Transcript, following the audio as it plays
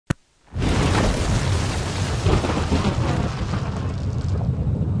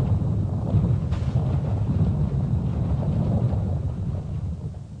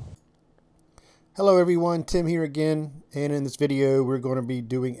Hello everyone, Tim here again, and in this video we're going to be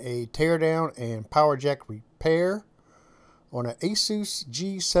doing a teardown and power jack repair on an Asus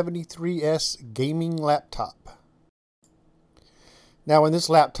G73S gaming laptop. Now when this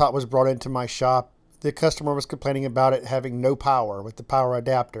laptop was brought into my shop, the customer was complaining about it having no power with the power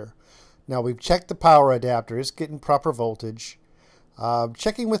adapter. Now we've checked the power adapter, it's getting proper voltage.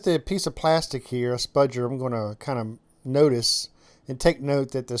 Checking with the piece of plastic here, a spudger, I'm going to kind of notice and take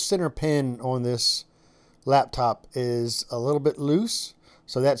note that the center pin on this laptop is a little bit loose.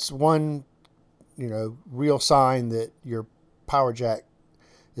 So that's one, real sign that your power jack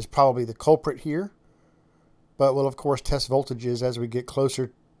is probably the culprit here. But we'll of course test voltages as we get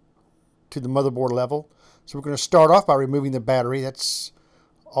closer to the motherboard level. So we're going to start off by removing the battery. That's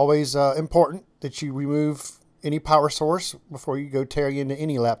always important that you remove any power source before you go tearing into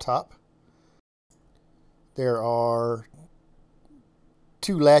any laptop. There are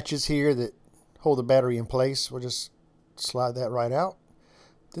two latches here that hold the battery in place. We'll just slide that right out.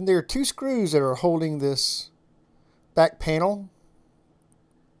 Then there are two screws that are holding this back panel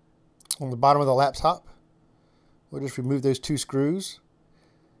on the bottom of the laptop. We'll just remove those two screws.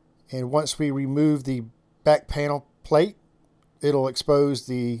 And once we remove the back panel plate, it'll expose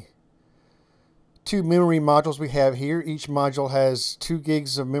the two memory modules we have here. Each module has 2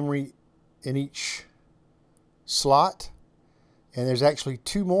 gigs of memory in each slot. And there's actually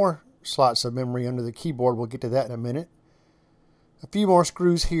 2 more slots of memory under the keyboard. We'll get to that in a minute. A few more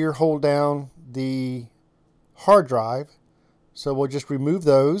screws here hold down the hard drive. So we'll just remove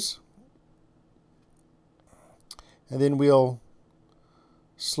those. And then we'll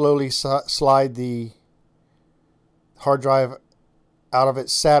slowly slide the hard drive out of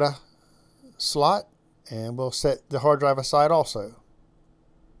its SATA slot. And we'll set the hard drive aside also.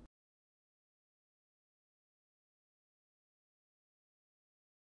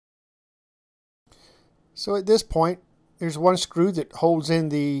 So at this point, there's one screw that holds in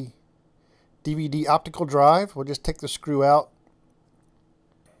the DVD optical drive. We'll just take the screw out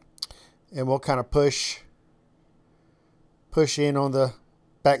and we'll kind of push in on the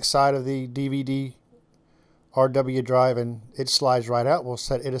back side of the DVD RW drive and it slides right out. We'll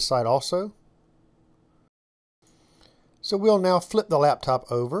set it aside also. So we'll now flip the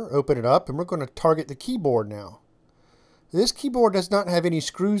laptop over, open it up, and we're going to target the keyboard now. This keyboard does not have any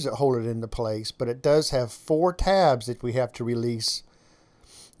screws that hold it into place, but it does have 4 tabs that we have to release.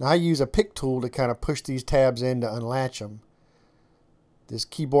 Now I use a pick tool to kind of push these tabs in to unlatch them. This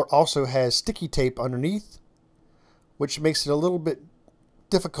keyboard also has sticky tape underneath, which makes it a little bit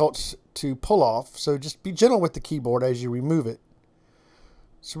difficult to pull off. So just be gentle with the keyboard as you remove it.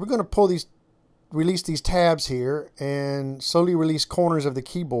 So we're going to release these tabs here and slowly release corners of the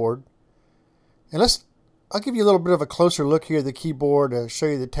keyboard. And I'll give you a little bit of a closer look here at the keyboard to show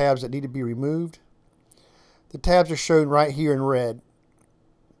you the tabs that need to be removed. The tabs are shown right here in red.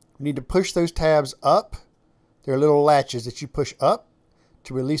 You need to push those tabs up. There are little latches that you push up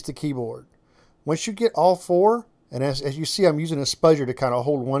to release the keyboard. Once you get all 4, and as you see I'm using a spudger to kind of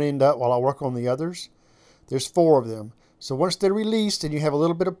hold one end up while I work on the others. There's 4 of them. So once they're released and you have a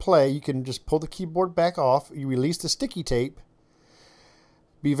little bit of play, you can just pull the keyboard back off. You release the sticky tape.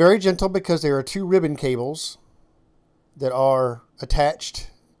 Be very gentle because there are 2 ribbon cables that are attached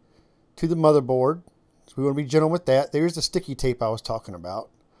to the motherboard. So we want to be gentle with that. There's the sticky tape I was talking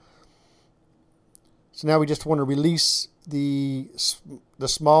about. So now we just want to release the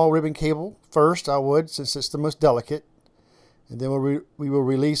small ribbon cable first, since it's the most delicate. And then we will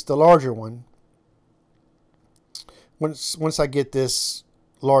release the larger one. Once I get this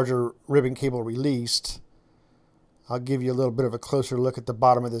larger ribbon cable released, I'll give you a little bit of a closer look at the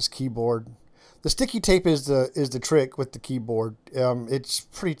bottom of this keyboard. The sticky tape is the trick with the keyboard. It's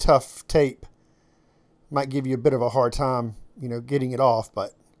pretty tough tape. Might give you a bit of a hard time, getting it off,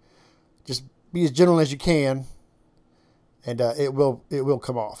 but just be as gentle as you can, and it will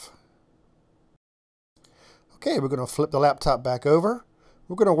come off. Okay, we're going to flip the laptop back over.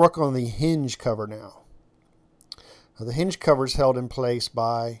 We're going to work on the hinge cover now. Now the hinge cover is held in place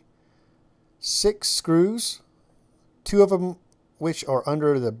by 6 screws. 2 of them which are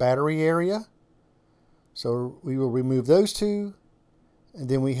under the battery area. So we will remove those 2. And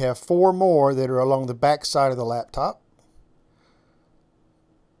then we have 4 more that are along the back side of the laptop.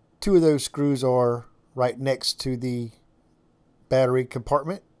 2 of those screws are right next to the battery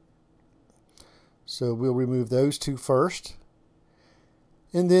compartment. So we'll remove those 2 first.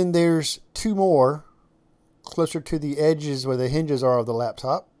 And then there's 2 more closer to the edges where the hinges are of the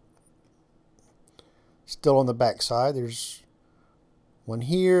laptop. Still on the back side. There's one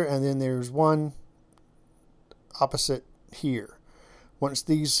here, and then there's one opposite here. Once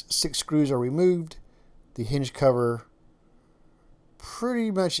these 6 screws are removed, the hinge cover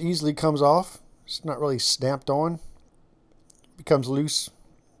pretty much easily comes off. It's not really snapped on. It becomes loose.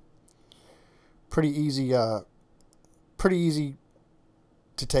 Pretty easy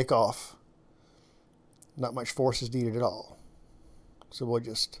to take off. Not much force is needed at all. So we'll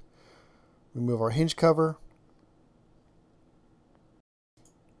just remove our hinge cover.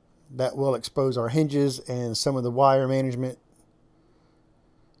 That will expose our hinges and some of the wire management.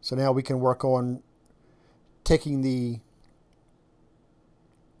 So now we can work on taking the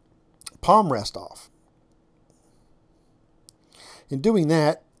palm rest off. In doing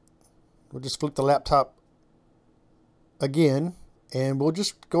that, we'll just flip the laptop again, and we'll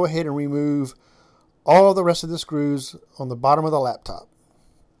just go ahead and remove all of the rest of the screws on the bottom of the laptop.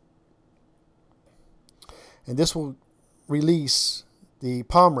 And this will release the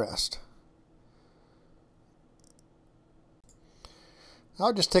palm rest.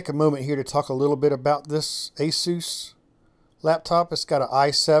 I'll just take a moment here to talk a little bit about this Asus laptop. It's got an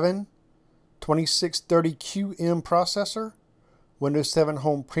i7 2630QM processor, Windows 7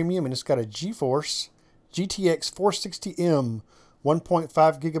 Home Premium, and it's got a GeForce GTX 460M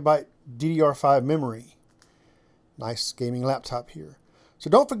 1.5 gigabyte DDR5 memory. Nice gaming laptop here. So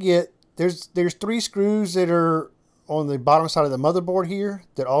don't forget, there's 3 screws that are on the bottom side of the motherboard here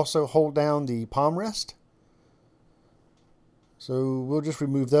that also hold down the palm rest. So we'll just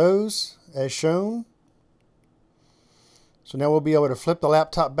remove those as shown. So now we'll be able to flip the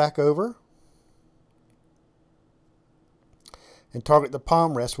laptop back over and target the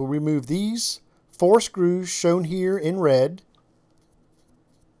palm rest. We'll remove these 4 screws shown here in red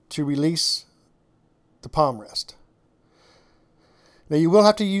to release the palm rest. Now you will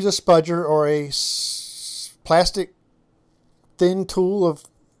have to use a spudger or a plastic thin tool of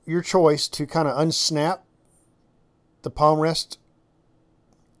your choice to kind of unsnap the palm rest,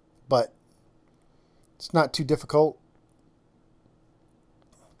 but it's not too difficult.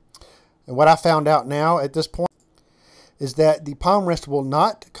 And what I found out now at this point is that the palm rest will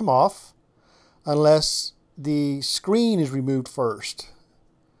not come off unless the screen is removed first.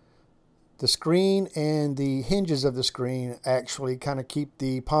 The screen and the hinges of the screen actually kind of keep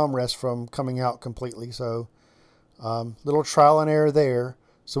the palm rest from coming out completely. So little trial and error there.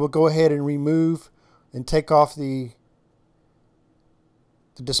 So we'll go ahead and remove and take off the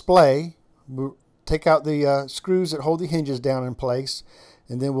display. We'll take out the screws that hold the hinges down in place,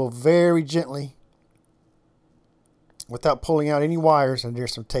 and then we'll very gently, without pulling out any wires, and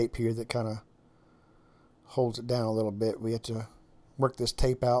there's some tape here that kind of holds it down a little bit. We have to work this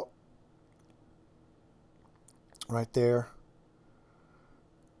tape out right there.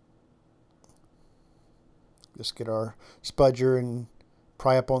 Just get our spudger and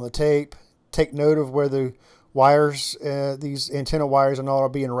pry up on the tape. Take note of where the wires, these antenna wires and all, are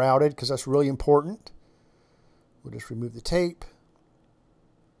being routed, because that's really important. We'll just remove the tape,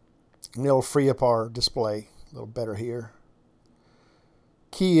 and it'll free up our display a little better here.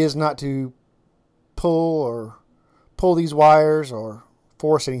 Key is not to pull these wires or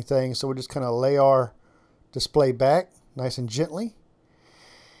force anything, so we'll just kind of lay our display back nice and gently.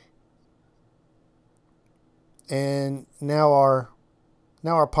 And now our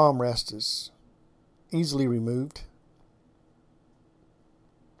palm rest is easily removed.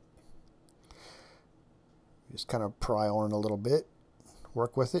 Just kind of pry on it a little bit,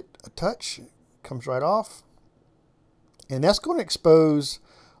 work with it a touch, it comes right off. And that's going to expose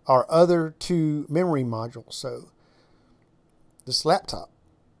our other 2 memory modules. So this laptop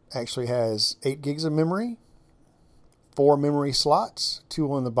actually has 8 gigs of memory, 4 memory slots, 2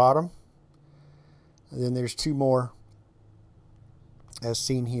 on the bottom, and then there's 2 more as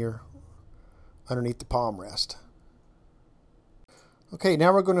seen here underneath the palm rest. Okay,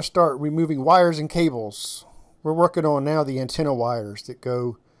 now we're going to start removing wires and cables. We're working on now the antenna wires that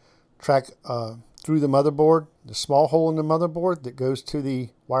go track through the motherboard, the small hole in the motherboard that goes to the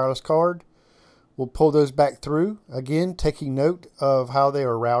wireless card. We'll pull those back through, again taking note of how they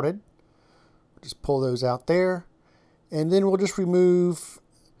are routed. Just pull those out there, and then we'll just remove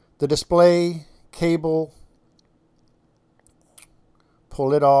the display cable,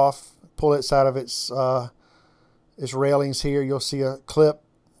 pull it off, pull it out of its railings here. You'll see a clip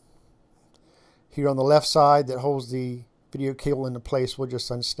here on the left side that holds the video cable into place. We'll just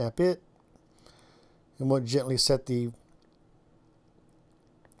unsnap it, and we'll gently set the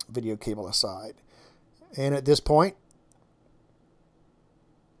video cable aside. And at this point,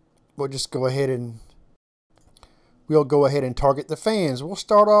 we'll just go ahead and target the fans. We'll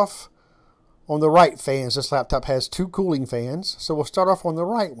start off on the right fans. This laptop has 2 cooling fans, so we'll start off on the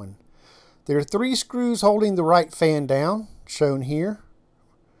right one. There are 3 screws holding the right fan down, shown here.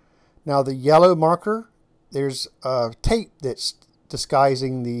 Now the yellow marker, there's a tape that's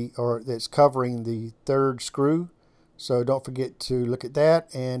disguising that's covering the third screw. So don't forget to look at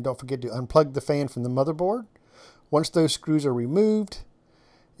that, and don't forget to unplug the fan from the motherboard. Once those screws are removed,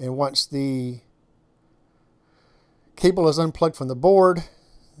 and once the cable is unplugged from the board,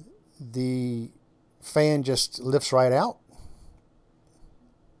 the fan just lifts right out.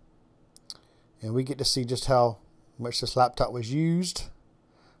 And we get to see just how much this laptop was used.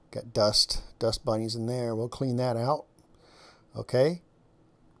 Got dust bunnies in there. We'll clean that out. Okay,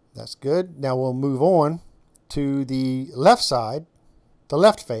 that's good. Now we'll move on to the left side, the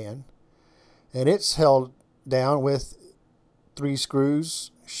left fan, and it's held down with 3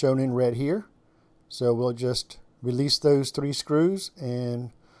 screws shown in red here. So we'll just release those 3 screws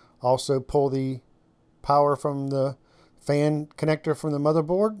and also pull the power from the fan connector from the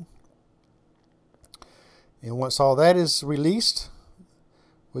motherboard. And once all that is released,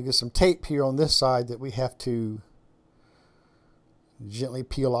 we get some tape here on this side that we have to gently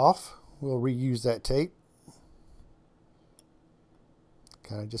peel off. We'll reuse that tape.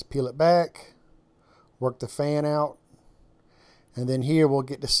 Kind of just peel it back, work the fan out, and then here we'll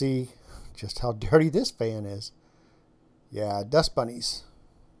get to see just how dirty this fan is. Yeah, dust bunnies.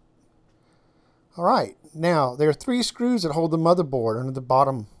 Alright, now there are 3 screws that hold the motherboard under the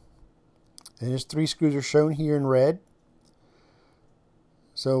bottom, and those 3 screws are shown here in red.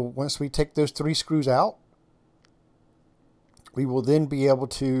 So once we take those 3 screws out, we will then be able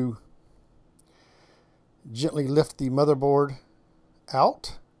to gently lift the motherboard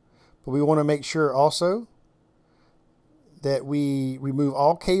out. But we want to make sure also that we remove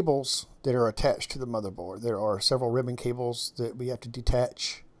all cables that are attached to the motherboard. There are several ribbon cables that we have to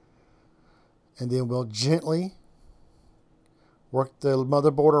detach. And then we'll gently work the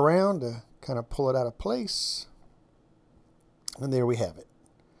motherboard around to kind of pull it out of place. And there we have it.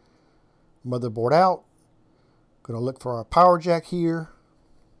 Motherboard out. Going to look for our power jack here.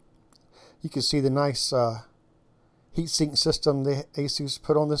 You can see the nice heatsink system the Asus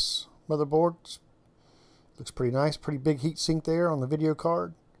put on this motherboard. Looks pretty nice. Pretty big heatsink there on the video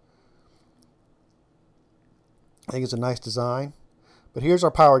card. I think it's a nice design. But here's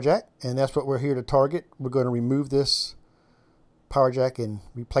our power jack, and that's what we're here to target. We're going to remove this power jack and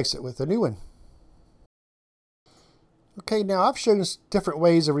replace it with a new one. Okay, now I've shown different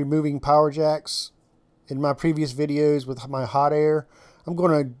ways of removing power jacks in my previous videos with my hot air. I'm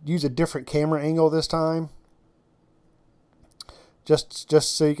going to use a different camera angle this time, just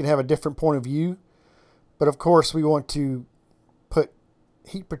so you can have a different point of view. But of course we want to put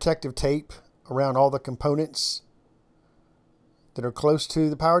heat protective tape around all the components that are close to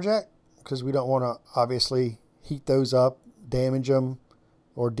the power jack, because we don't want to obviously heat those up, damage them,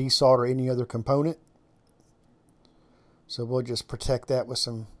 or desolder any other component. So we'll just protect that with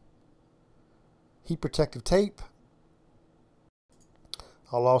some heat protective tape.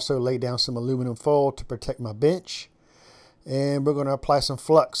 I'll also lay down some aluminum foil to protect my bench. And we're going to apply some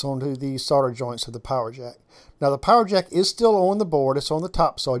flux onto the solder joints of the power jack. Now the power jack is still on the board. It's on the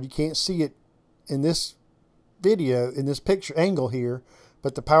top side. You can't see it in this video, in this picture angle here,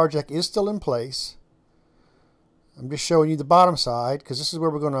 but the power jack is still in place. I'm just showing you the bottom side because this is where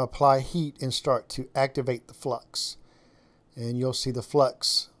we're going to apply heat and start to activate the flux. And you'll see the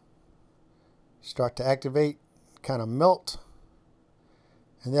flux start to activate, kind of melt.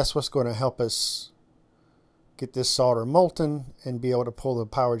 And that's what's going to help us get this solder molten and be able to pull the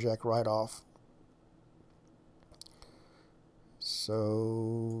power jack right off.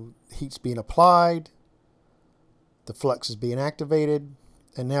 So heat's being applied, the flux is being activated,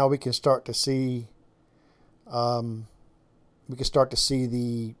 and now we can start to see the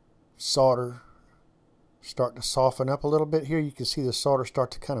solder start to soften up a little bit here. You can see the solder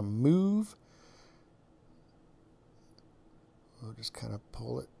start to kind of move. We'll just kind of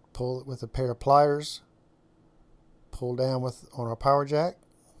pull it with a pair of pliers. Pull down on our power jack.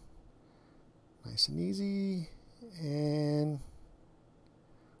 Nice and easy. And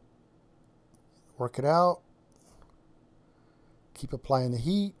work it out. Keep applying the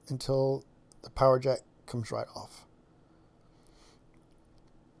heat until the power jack comes right off.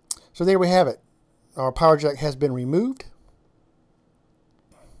 So there we have it. Our power jack has been removed.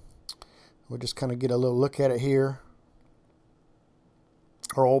 We'll just kind of get a little look at it here.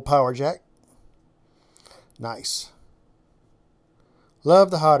 Our old power jack. Nice.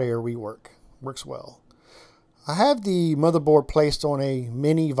 Love the hot air rework. Works well. I have the motherboard placed on a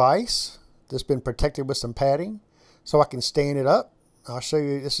mini vise that's been protected with some padding so I can stand it up. I'll show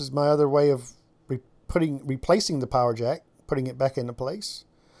you. This is my other way of replacing the power jack, putting it back into place.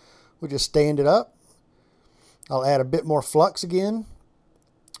 We'll just stand it up. I'll add a bit more flux again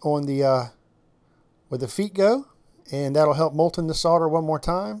on the where the feet go, and that'll help molten the solder one more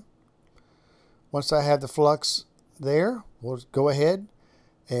time. Once I have the flux there, we'll go ahead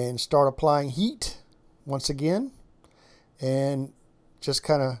and start applying heat once again, and just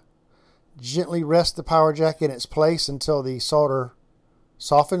kind of gently rest the power jack in its place until the solder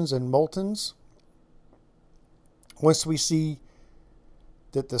softens and moltens. Once we see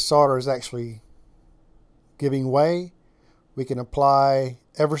that the solder is actually giving way, we can apply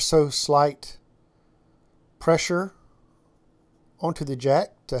ever so slight pressure onto the jack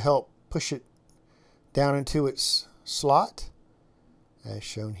to help push it down into its slot, as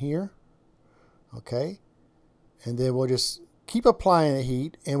shown here. Okay, and then we'll just keep applying the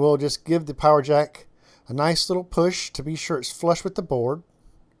heat, and we'll just give the power jack a nice little push to be sure it's flush with the board.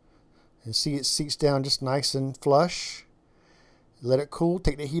 And see, it seats down just nice and flush. Let it cool,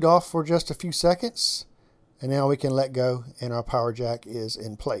 take the heat off for just a few seconds, and now we can let go, and our power jack is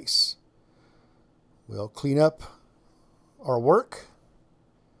in place. We'll clean up our work,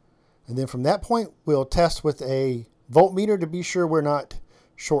 and then from that point we'll test with a voltmeter to be sure we're not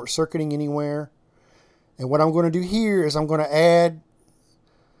short-circuiting anywhere. And what I'm going to do here is I'm going to add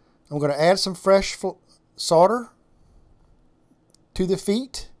some fresh solder to the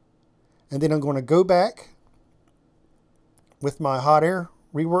feet, and then I'm going to go back with my hot air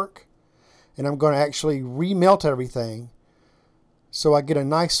rework, and I'm going to actually remelt everything so I get a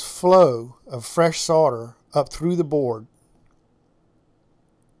nice flow of fresh solder up through the board.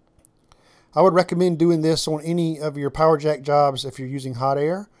 I would recommend doing this on any of your power jack jobs if you're using hot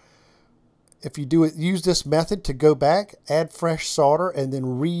air. If you do it, use this method to go back, add fresh solder, and then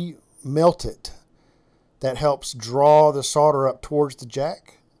remelt it. That helps draw the solder up towards the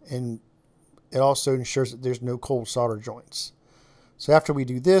jack, and it also ensures that there's no cold solder joints. So after we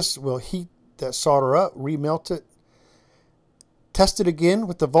do this, we'll heat that solder up, remelt it, test it again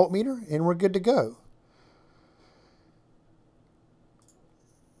with the voltmeter, and we're good to go.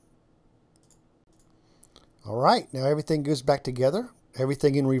 Alright, now everything goes back together,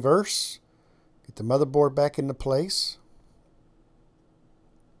 everything in reverse. Get the motherboard back into place.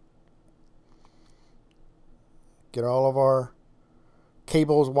 Get all of our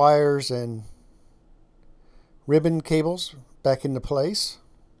cables, wires, and ribbon cables back into place.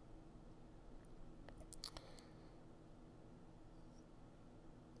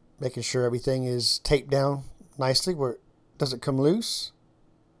 Making sure everything is taped down nicely where it doesn't come loose.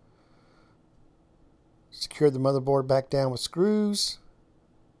 Secure the motherboard back down with screws.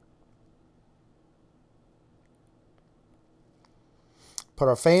 Put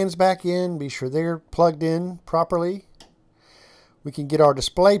our fans back in, be sure they're plugged in properly. We can get our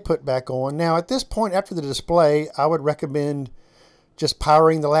display put back on. Now at this point after the display, I would recommend just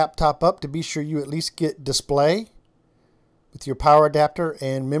powering the laptop up to be sure you at least get display with your power adapter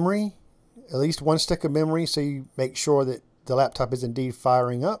and memory. At least one stick of memory so you make sure that the laptop is indeed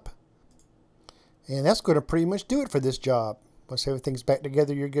firing up. And that's going to pretty much do it for this job. Once everything's back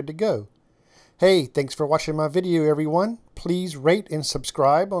together, you're good to go. Hey, thanks for watching my video, everyone. Please rate and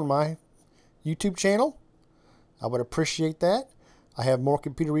subscribe on my YouTube channel. I would appreciate that. I have more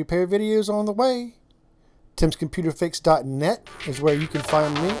computer repair videos on the way. timscomputerfix.net is where you can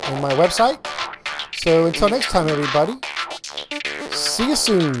find me on my website. So until next time, everybody, see you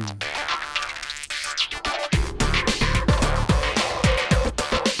soon.